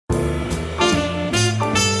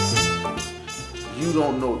you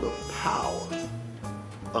don't know the power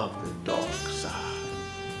of the dark side.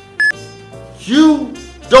 You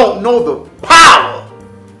don't know the power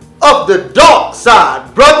of the dark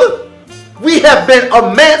side, brother. We have been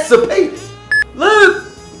emancipated. Luke,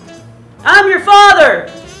 I'm your father.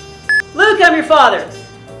 Luke, I'm your father.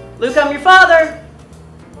 Luke, I'm your father.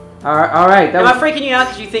 All right. Am I freaking you out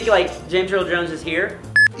because you think like James Earl Jones is here?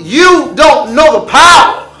 You don't know the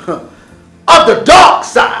power of the dark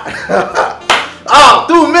side.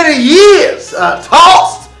 Through many years,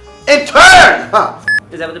 tossed and turned.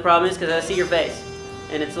 Is that what the problem is? Because I see your face,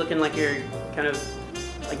 and it's looking like you're kind of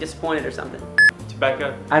like disappointed or something.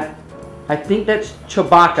 Tobacco. I think that's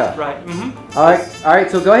Chewbacca. Right. Mm-hmm. All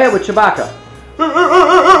right. So go ahead with Chewbacca.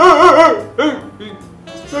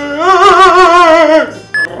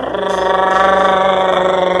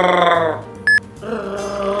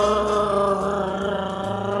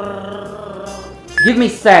 Give me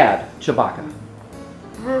sad, Chewbacca.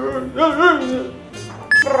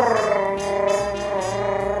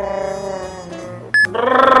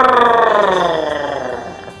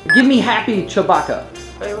 Give me happy, Chewbacca.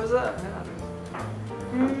 Hey, what's up?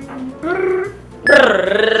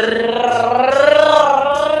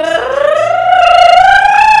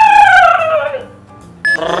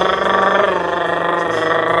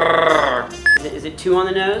 Is it 2 on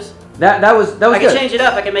the nose? That was I good. can change it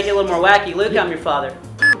up. I can make it a little more wacky. Luke, I'm your father.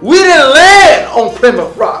 We didn't land on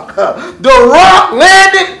Plymouth Rock. The rock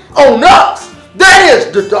landed on us. That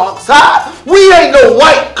is the dark side. We ain't no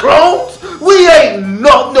white clones. We ain't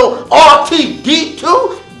no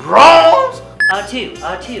R2-D2 bronze.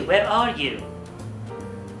 R2, where are you?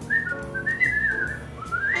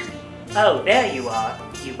 Oh, there you are,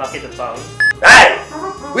 you bucket of bones. Hey!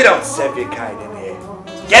 We don't serve your kind in here.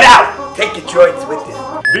 Get out! Take your droids with you.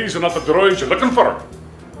 These are not the droids you're looking for.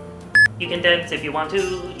 You can dance if you want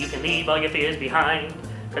to, you can leave all your fears behind.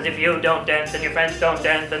 Cause if you don't dance and your friends don't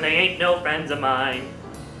dance, then they ain't no friends of mine.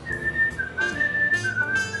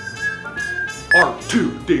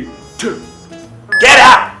 R2-D2. Get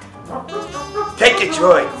out! Take your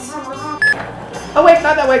droids. Oh wait,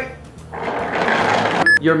 not that way.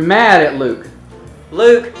 You're mad at Luke.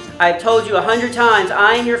 Luke, I've told you 100 times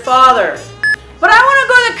I am your father. But I want to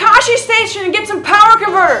go to the Kashi station and get some power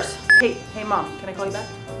converters. Hey, Mom, can I call you back?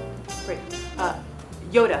 Great.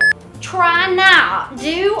 Yoda. Try not.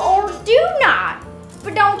 Do or do not.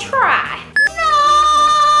 But don't try. No!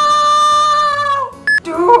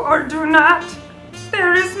 Do or do not.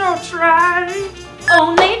 There is no try.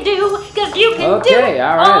 Only do, cause you can do. Okay,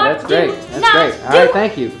 all right, that's great. That's great. All right,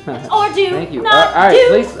 thank you. Or do Thank you. not All right, do,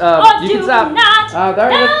 please, or you do can stop. not. All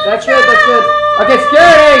right, that's good. That's good. Okay,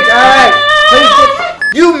 security. All right,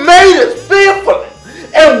 please. You made us fearfully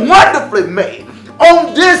and wonderfully made.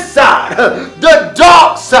 On this side, the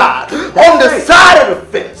dark side, on the side of the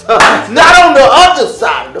fence, not on the other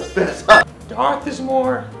side of the fence. Darth is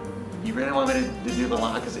more. You really want me to do the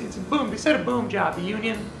line? Because it's a boom. They said a boom job. The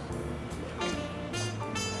union.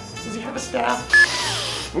 Does he have a staff?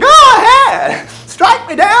 Go ahead. Strike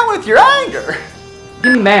me down with your anger.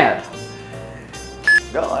 Give me mad.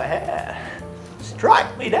 Go ahead.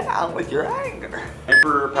 Strike me down with your anger.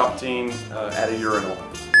 Emperor Palpatine at a urinal.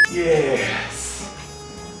 Yes.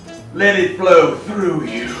 Let it flow through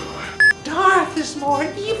you. Darth is more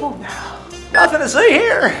evil now. Nothing to see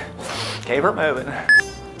here. Keep her moving.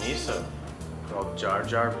 Misa, called Jar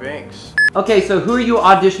Jar Binks. Okay, so who are you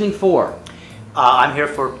auditioning for? I'm here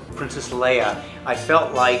for Princess Leia. I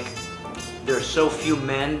felt like there's so few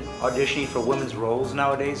men auditioning for women's roles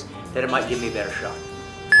nowadays that it might give me a better shot.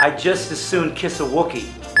 I'd just as soon kiss a Wookiee.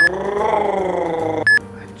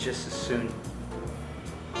 I'd just as soon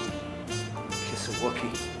kiss a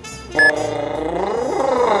Wookiee.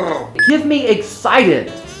 Give me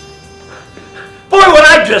excited. Boy, would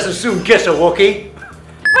I just as soon kiss a Wookiee.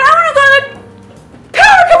 But I want to go to the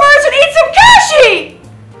power converters and eat some kashi!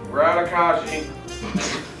 We're out of Kashi.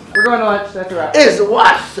 We're going to lunch. That's all right. It's a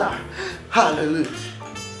watch time. Hallelujah.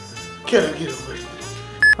 Can I get away?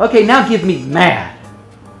 Okay, now give me mad.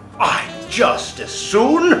 I'd just as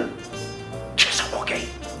soon kiss a Wookiee.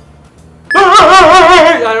 I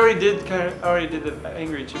already did the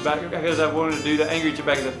angry Chewbacca because I wanted to do the angry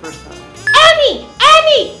Chewbacca the first time. Emmy!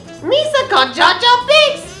 Misa called Jar Jar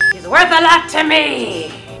Binks. He's worth a lot to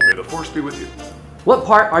me. May the Force be with you. What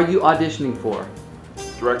part are you auditioning for?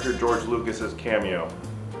 Director George Lucas's cameo.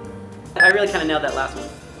 I really kind of nailed that last one.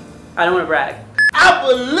 I don't want to brag. I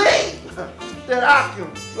believe that I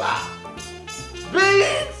can fly.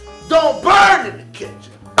 Beans don't burn in the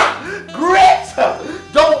kitchen. Grits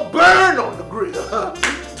don't burn on the grill.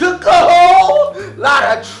 Took a whole lot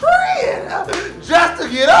of trying just to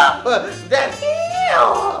get up that hill.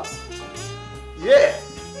 Yeah.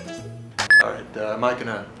 All right, am I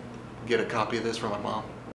gonna get a copy of this from my mom?